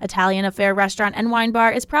 Italian Affair Restaurant and Wine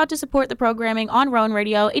Bar is proud to support the programming on Rowan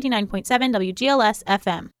Radio 89.7 WGLS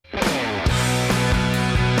FM.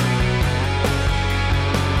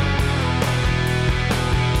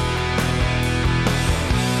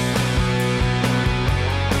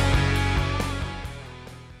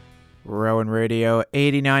 Rowan Radio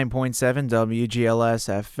 89.7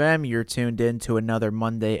 WGLS FM. You're tuned in to another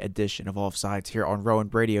Monday edition of Offsides here on Rowan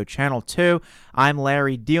Radio Channel 2. I'm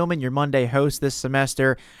Larry Dielman, your Monday host this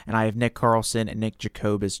semester, and I have Nick Carlson and Nick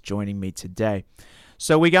Jacobus joining me today.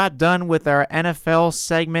 So we got done with our NFL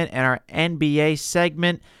segment and our NBA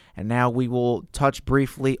segment, and now we will touch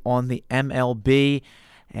briefly on the MLB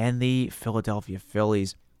and the Philadelphia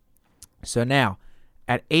Phillies. So now,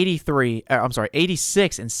 at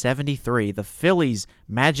 86 and 73, the Phillies'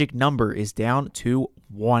 magic number is down to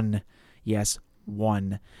 1. Yes,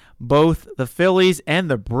 1. Both the Phillies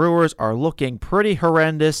and the Brewers are looking pretty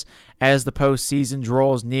horrendous as the postseason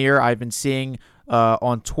draws near. I've been seeing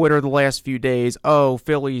on Twitter the last few days, oh,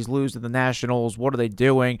 Phillies lose to the Nationals, what are they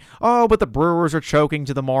doing? Oh, but the Brewers are choking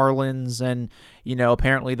to the Marlins, and,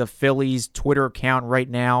 apparently the Phillies Twitter account right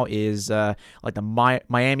now is like the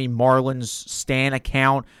Miami Marlins Stan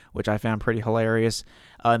account, which I found pretty hilarious,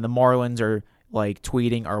 and the Marlins are like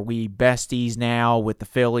tweeting, "Are we besties now with the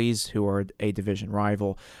Phillies, who are a division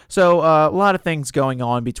rival?" So a lot of things going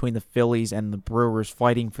on between the Phillies and the Brewers,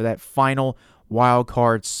 fighting for that final wild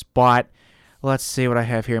card spot. Let's see what I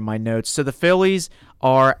have here in my notes. So the Phillies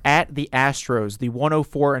are at the Astros, the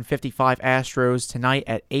 104-55 Astros tonight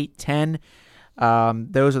at 8:10.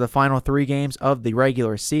 Those are the final 3 games of the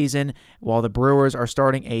regular season, while the Brewers are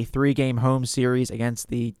starting a 3-game home series against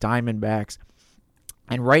the Diamondbacks.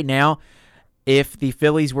 And right now, if the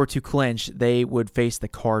Phillies were to clinch, they would face the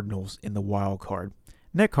Cardinals in the wild card.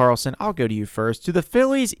 Nick Carlson, I'll go to you first. Do the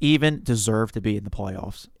Phillies even deserve to be in the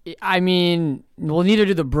playoffs? I mean, well, neither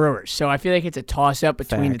do the Brewers, so I feel like it's a toss-up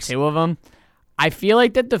between Facts. the two of them. I feel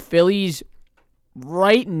like that the Phillies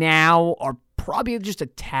right now are probably just a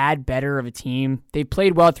tad better of a team. They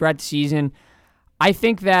played well throughout the season. I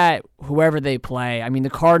think that whoever they play, I mean, the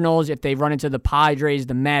Cardinals, if they run into the Padres,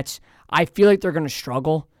 the Mets, I feel like they're going to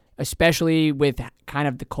struggle, especially with kind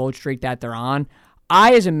of the cold streak that they're on.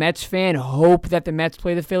 I, as a Mets fan, hope that the Mets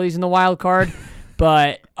play the Phillies in the wild card.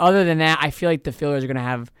 But other than that, I feel like the Phillies are going to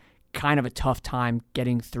have kind of a tough time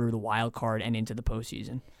getting through the wild card and into the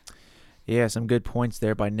postseason. Yeah, some good points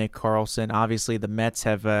there by Nick Carlson. Obviously, the Mets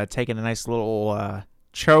have taken a nice little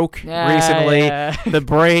choke recently. Yeah. The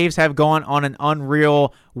Braves have gone on an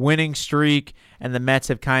unreal winning streak, and the Mets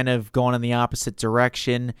have kind of gone in the opposite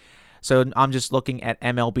direction. So I'm just looking at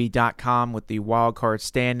MLB.com with the wild card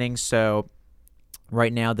standings. So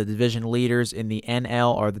right now, the division leaders in the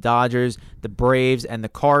NL are the Dodgers, the Braves, and the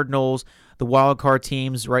Cardinals. The wild card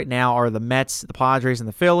teams right now are the Mets, the Padres, and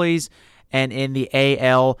the Phillies. And in the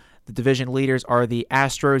AL, the division leaders are the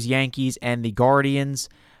Astros, Yankees, and the Guardians.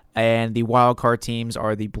 And the wild card teams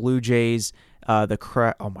are the Blue Jays, the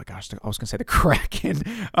Kraken,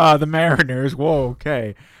 the Mariners. Whoa,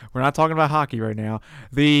 okay. We're not talking about hockey right now.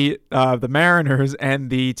 The Mariners and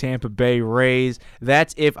the Tampa Bay Rays.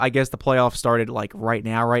 That's if, I guess, the playoffs started like right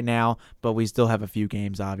now, but we still have a few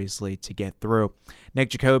games, obviously, to get through. Nick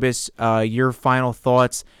Jacobus, your final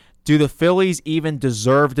thoughts. Do the Phillies even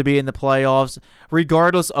deserve to be in the playoffs,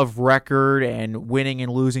 regardless of record and winning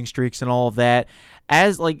and losing streaks and all of that?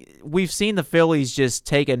 As like we've seen the Phillies just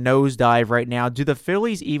take a nosedive right now, do the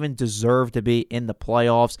Phillies even deserve to be in the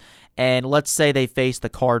playoffs? And let's say they face the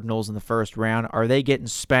Cardinals in the first round. Are they getting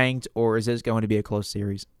spanked, or is this going to be a close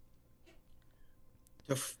series?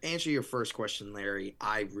 To answer your first question, Larry,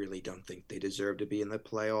 I really don't think they deserve to be in the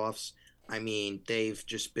playoffs. I mean, they've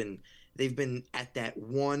been at that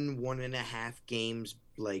 1.5 games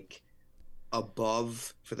like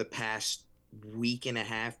above for the past week and a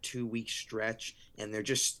half, 2-week stretch, and they're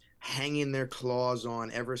just hanging their claws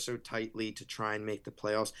on ever so tightly to try and make the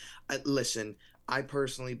playoffs. Listen, I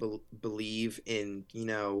personally believe in,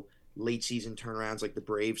 late season turnarounds like the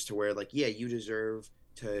Braves, to where, like, yeah, you deserve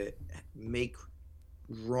to make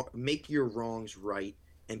your wrongs right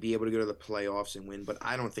and be able to go to the playoffs and win, but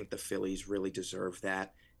I don't think the Phillies really deserve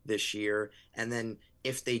that this year. And then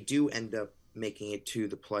if they do end up making it to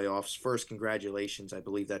the playoffs, first, congratulations. I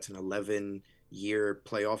believe that's an 11-year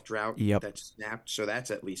playoff drought that snapped, so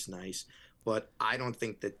that's at least nice. But I don't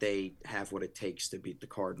think that they have what it takes to beat the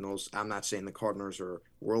Cardinals. I'm not saying the Cardinals are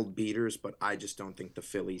world beaters, but I just don't think the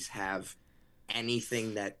Phillies have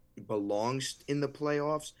anything that belongs in the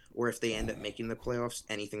playoffs, or if they end up making the playoffs,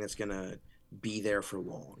 anything that's going to be there for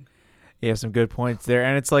long. Yeah, some good points there.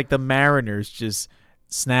 And it's like the Mariners just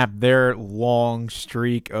snapped their long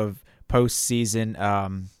streak of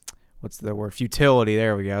postseason, what's the word? Futility.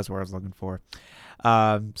 There we go. That's what I was looking for.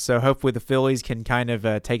 So hopefully the Phillies can kind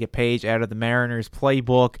of take a page out of the Mariners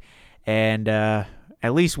playbook and at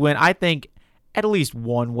least win. I think at least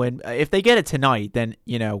one win. If they get it tonight, then,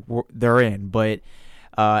 they're in. But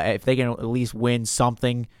if they can at least win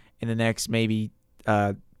something in the next maybe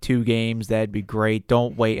 2 games, that'd be great.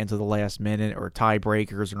 Don't wait until the last minute or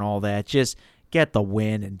tiebreakers and all that. Just get the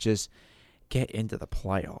win and just get into the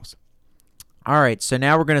playoffs. All right, so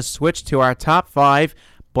now we're going to switch to our top 5.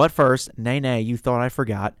 But first, nay, you thought I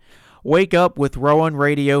forgot. Wake up with Rowan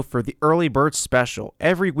Radio for the Early Bird Special.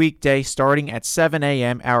 Every weekday starting at 7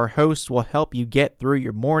 a.m., our hosts will help you get through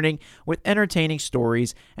your morning with entertaining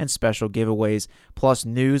stories and special giveaways, plus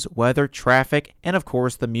news, weather, traffic, and of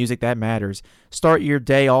course, the music that matters. Start your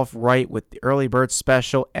day off right with the Early Bird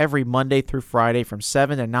Special every Monday through Friday from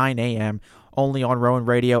 7 to 9 a.m., only on Rowan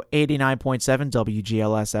Radio 89.7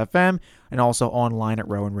 WGLS FM, and also online at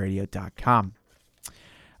rowanradio.com.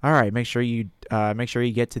 All right, make sure you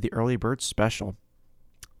get to the Early Bird Special.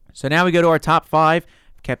 So now we go to our top 5.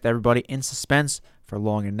 Kept everybody in suspense for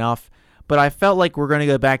long enough, but I felt like we're going to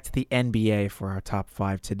go back to the NBA for our top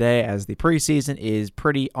 5 today, as the preseason is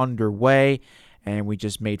pretty underway, and we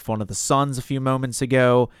just made fun of the Suns a few moments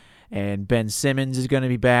ago, and Ben Simmons is going to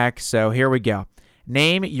be back. So here we go.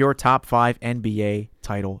 Name your top 5 NBA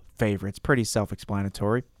title favorites. Pretty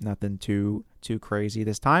self-explanatory. Nothing too crazy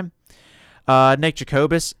this time. Nick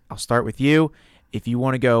Jacobus, I'll start with you. If you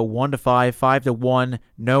want to go 1 to 5, 5 to 1,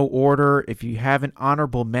 no order. If you have an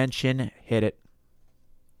honorable mention, hit it.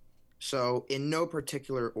 So in no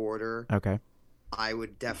particular order, Okay. I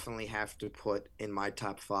would definitely have to put in my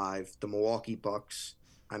top 5 the Milwaukee Bucks.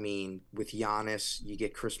 I mean, with Giannis, you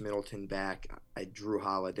get Chris Middleton back, Drew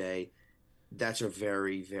Holiday. That's a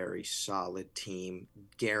very, very solid team,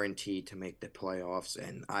 guaranteed to make the playoffs.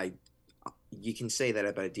 And you can say that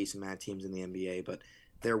about a decent amount of teams in the NBA, but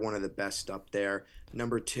they're one of the best up there.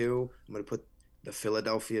 Number 2, I'm going to put the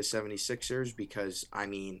Philadelphia 76ers because, I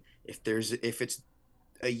mean, if it's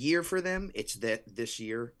a year for them, it's this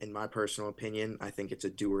year, in my personal opinion. I think it's a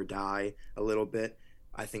do or die a little bit.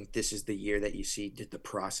 I think this is the year that you see, did the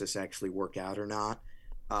process actually work out or not?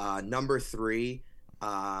 Number 3,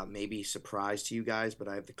 maybe surprise to you guys, but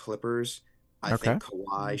I have the Clippers. I think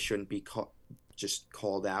Kawhi shouldn't be just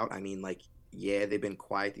called out. I mean, like, yeah, they've been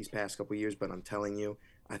quiet these past couple years, but I'm telling you,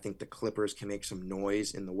 I think the Clippers can make some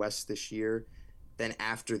noise in the West this year. Then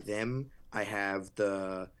after them, I have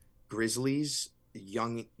the Grizzlies,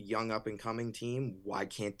 young up and coming team. Why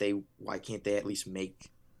can't they at least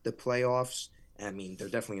make the playoffs? I mean, they're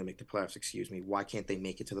definitely gonna make the playoffs. Excuse me. Why can't they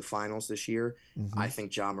make it to the finals this year? Mm-hmm. I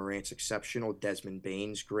think Ja Morant's exceptional. Desmond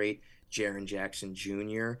Bane's great. Jaren Jackson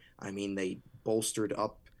Jr. I mean, they bolstered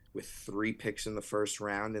up with 3 picks in the first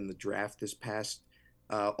round in the draft this past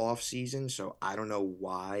off season. So I don't know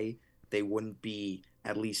why they wouldn't be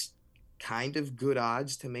at least kind of good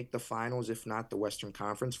odds to make the finals, if not the Western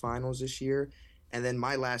Conference Finals this year. And then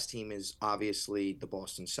my last team is obviously the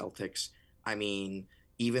Boston Celtics. I mean,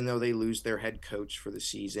 even though they lose their head coach for the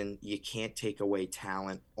season, you can't take away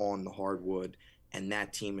talent on the hardwood, and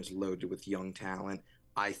that team is loaded with young talent.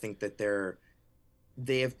 I think that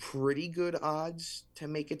they have pretty good odds to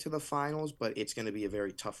make it to the finals, but it's going to be a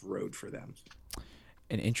very tough road for them.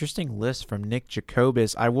 An interesting list from Nick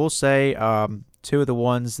Jacobus. I will say 2 of the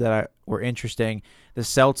ones that were interesting. The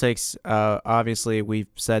Celtics, obviously, we've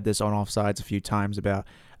said this on Offsides a few times about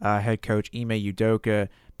head coach Ime Udoka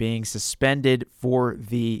being suspended for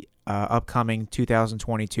the upcoming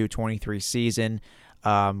 2022-23 season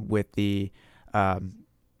with the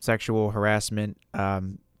sexual harassment, I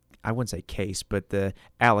wouldn't say case, but the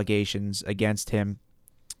allegations against him.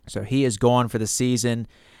 So he is gone for the season.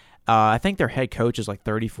 I think their head coach is like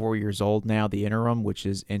 34 years old now, the interim, which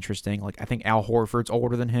is interesting. Like, I think Al Horford's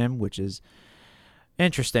older than him, which is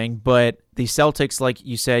interesting. But the Celtics, like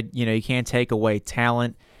you said, you can't take away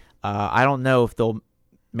talent. I don't know if they'll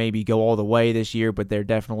maybe go all the way this year, but they're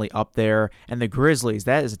definitely up there. And the Grizzlies,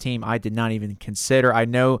 that is a team I did not even consider. I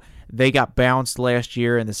know they got bounced last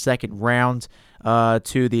year in the second round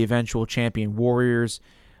to the eventual champion Warriors,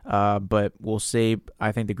 but we'll see.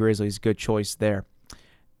 I think the Grizzlies, good choice there.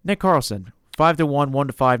 Nick Carlson, 5 to 1, 1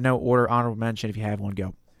 to 5, no order, honorable mention if you have one,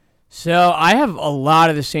 go. So I have a lot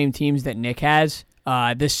of the same teams that Nick has.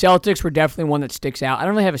 The Celtics were definitely one that sticks out. I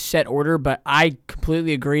don't really have a set order, but I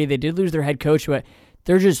completely agree. They did lose their head coach, but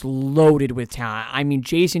they're just loaded with talent. I mean,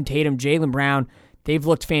 Jason Tatum, Jaylen Brown, they've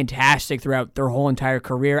looked fantastic throughout their whole entire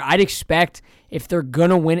career. I'd expect if they're going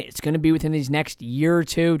to win it, it's going to be within these next year or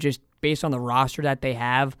two, just based on the roster that they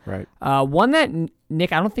have. Right. One that,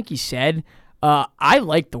 Nick, I don't think he said, I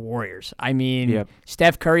like the Warriors. I mean,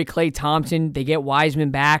 Steph Curry, Klay Thompson, they get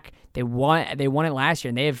Wiseman back. They won it last year,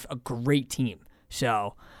 and they have a great team.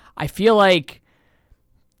 So I feel like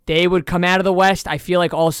they would come out of the West. I feel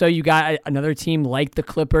like also you got another team like the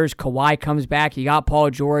Clippers. Kawhi comes back. You got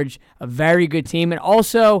Paul George, a very good team. And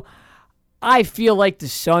also, I feel like the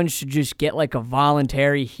Suns should just get like a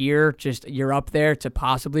voluntary here. Just you're up there to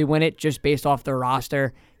possibly win it just based off their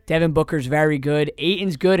roster. Devin Booker's very good.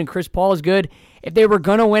 Ayton's good, and Chris Paul is good. If they were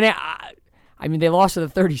going to win it, I mean, they lost to the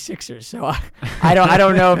 36ers, so I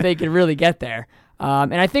don't know if they could really get there.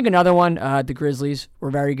 And I think another one, the Grizzlies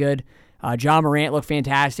were very good. Ja Morant looked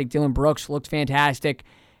fantastic. Dylan Brooks looked fantastic.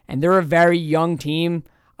 And they're a very young team.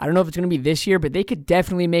 I don't know if it's going to be this year, but they could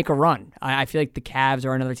definitely make a run. I feel like the Cavs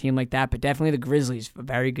are another team like that, but definitely the Grizzlies, a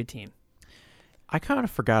very good team. I kind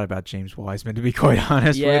of forgot about James Wiseman, to be quite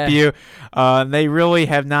honest with you. They really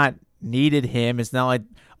have not needed him. It's not like,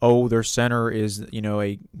 their center is,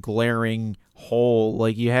 a glaring hole.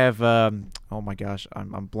 Like you have, oh my gosh,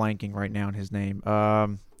 I'm blanking right now on his name.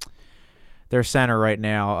 Their center right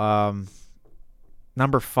now,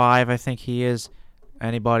 number 5, I think he is.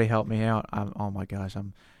 Anybody help me out? Oh my gosh,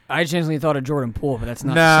 I genuinely thought of Jordan Poole, but that's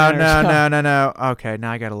not No. Okay,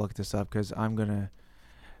 now I got to look this up because I'm going to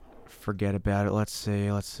forget about it. Let's see.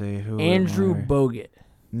 Who? Andrew Bogut.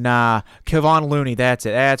 Nah, Kevon Looney. That's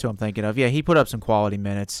it. That's who I'm thinking of. Yeah, he put up some quality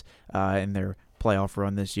minutes in their playoff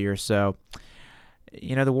run this year. So,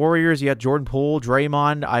 the Warriors, you got Jordan Poole,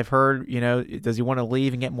 Draymond. I've heard, does he want to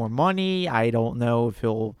leave and get more money? I don't know if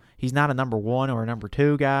he's not a number 1 or a number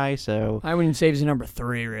 2 guy. So I wouldn't say he's a number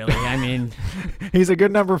 3, really. I mean, he's a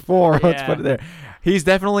good number 4. Yeah. Let's put it there. He's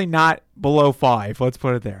definitely not below 5. Let's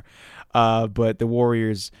put it there. But the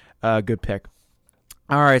Warriors, good pick.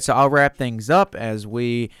 All right, so I'll wrap things up as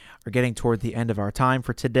we are getting toward the end of our time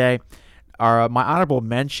for today. My honorable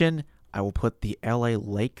mention, I will put the LA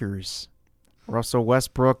Lakers. Russell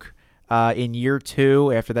Westbrook in year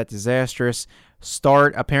 2 after that disastrous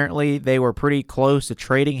start. Apparently, they were pretty close to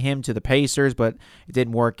trading him to the Pacers, but it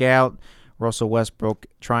didn't work out. Russell Westbrook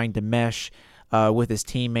trying to mesh with his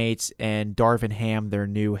teammates and Darvin Ham, their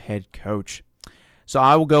new head coach. So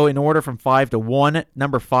I will go in order from 5 to 1.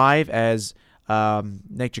 Number 5, as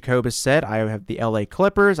Nick Jacobus said, I have the LA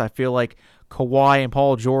Clippers. I feel like Kawhi and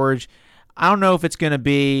Paul George, I don't know if it's going to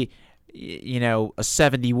be, a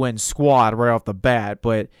 70-win squad right off the bat,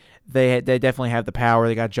 but they definitely have the power.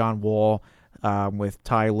 They got John Wall with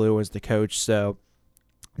Ty Lue as the coach, so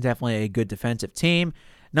definitely a good defensive team.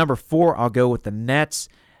 Number 4, I'll go with the Nets.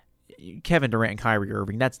 Kevin Durant and Kyrie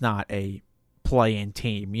Irving, that's not a play-in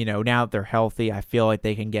team. Now that they're healthy, I feel like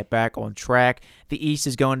they can get back on track. The East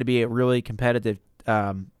is going to be a really competitive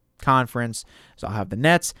conference, so I'll have the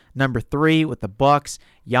Nets. Number 3 with the Bucks,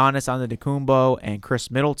 Giannis Antetokounmpo and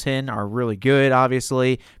Chris Middleton are really good,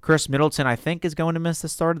 obviously. Chris Middleton, I think, is going to miss the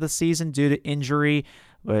start of the season due to injury,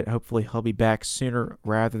 but hopefully he'll be back sooner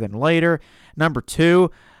rather than later. Number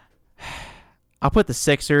 2, I'll put the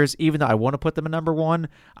Sixers. Even though I want to put them in number 1,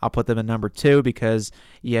 I'll put them in number 2 because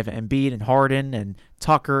you have Embiid and Harden and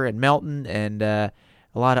Tucker and Melton and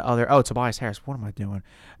a lot of other... Oh, Tobias Harris. What am I doing?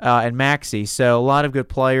 And Maxey. So a lot of good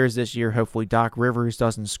players this year. Hopefully Doc Rivers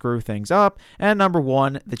doesn't screw things up. And number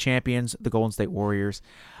 1, the champions, the Golden State Warriors.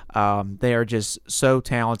 They are just so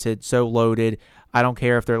talented, so loaded. I don't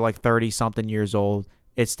care if they're like 30-something years old.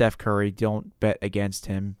 It's Steph Curry. Don't bet against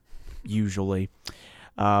him, usually.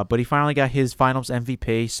 But he finally got his finals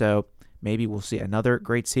MVP, so maybe we'll see another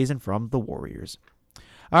great season from the Warriors.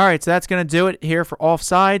 All right, so that's going to do it here for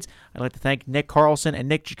Offsides. I'd like to thank Nick Carlson and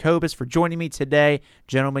Nick Jacobus for joining me today.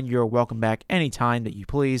 Gentlemen, you're welcome back anytime that you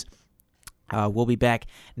please. We'll be back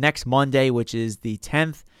next Monday, which is the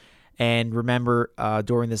 10th. And remember,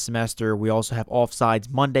 during the semester, we also have Offsides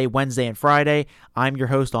Monday, Wednesday, and Friday. I'm your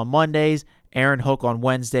host on Mondays, Aaron Hook on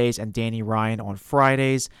Wednesdays, and Danny Ryan on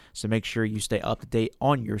Fridays. So make sure you stay up to date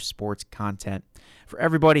on your sports content. For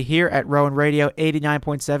everybody here at Rowan Radio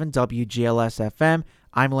 89.7 WGLS FM,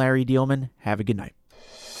 I'm Larry Dielman. Have a good night.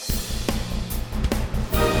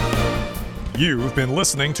 You've been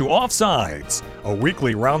listening to Offsides, a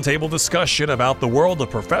weekly roundtable discussion about the world of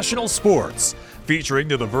professional sports, featuring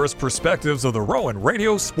the diverse perspectives of the Rowan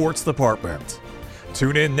Radio Sports Department.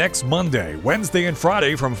 Tune in next Monday, Wednesday, and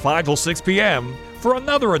Friday from 5 till 6 p.m. for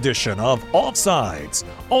another edition of Offsides,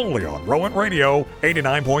 only on Rowan Radio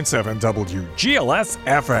 89.7 WGLS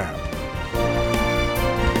FM.